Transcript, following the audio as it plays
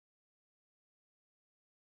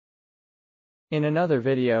In another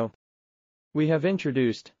video, we have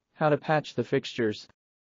introduced how to patch the fixtures.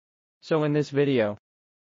 So in this video,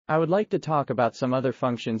 I would like to talk about some other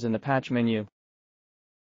functions in the patch menu.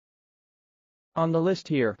 On the list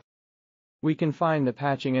here, we can find the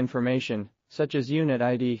patching information, such as unit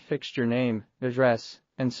ID, fixture name, address,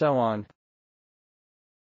 and so on.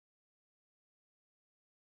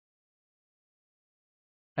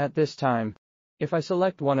 At this time, if I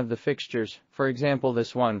select one of the fixtures, for example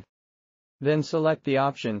this one, then select the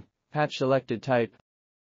option, Patch Selected Type.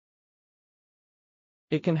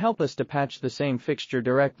 It can help us to patch the same fixture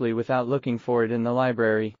directly without looking for it in the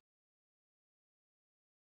library.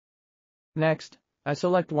 Next, I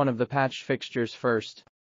select one of the patched fixtures first.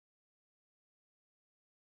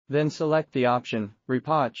 Then select the option,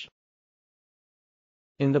 Repatch.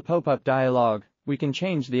 In the pop-up dialog, we can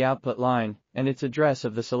change the output line and its address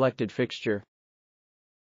of the selected fixture.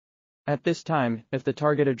 At this time, if the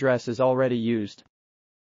target address is already used.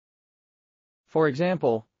 For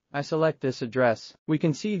example, I select this address, we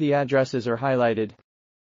can see the addresses are highlighted.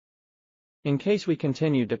 In case we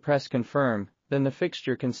continue to press confirm, then the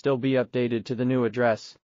fixture can still be updated to the new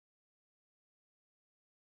address.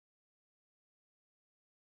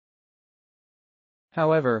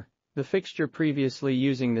 However, the fixture previously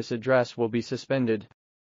using this address will be suspended.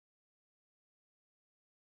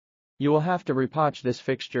 You will have to repatch this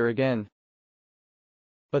fixture again.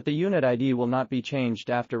 But the unit ID will not be changed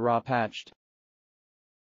after raw patched.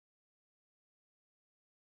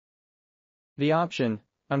 The option,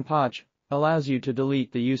 Unpatch, allows you to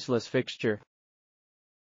delete the useless fixture.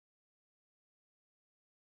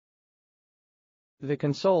 The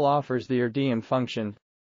console offers the RDM function.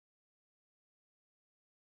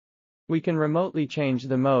 We can remotely change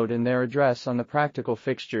the mode and their address on the practical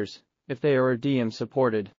fixtures, if they are RDM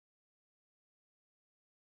supported.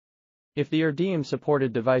 If the RDM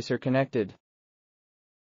supported device are connected,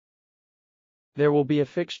 there will be a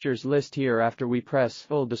fixtures list here after we press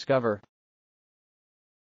Full Discover.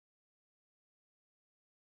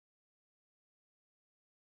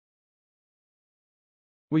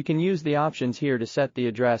 We can use the options here to set the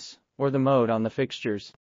address or the mode on the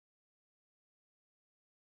fixtures.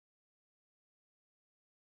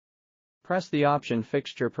 Press the option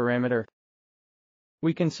Fixture Parameter.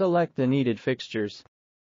 We can select the needed fixtures.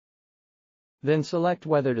 Then select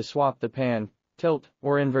whether to swap the pan, tilt,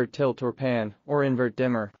 or invert tilt or pan, or invert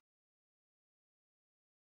dimmer.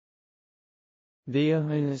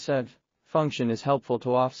 The Set function is helpful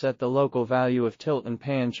to offset the local value of tilt and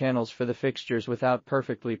pan channels for the fixtures without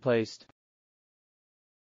perfectly placed.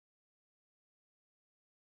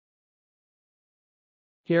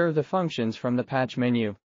 Here are the functions from the patch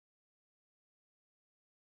menu.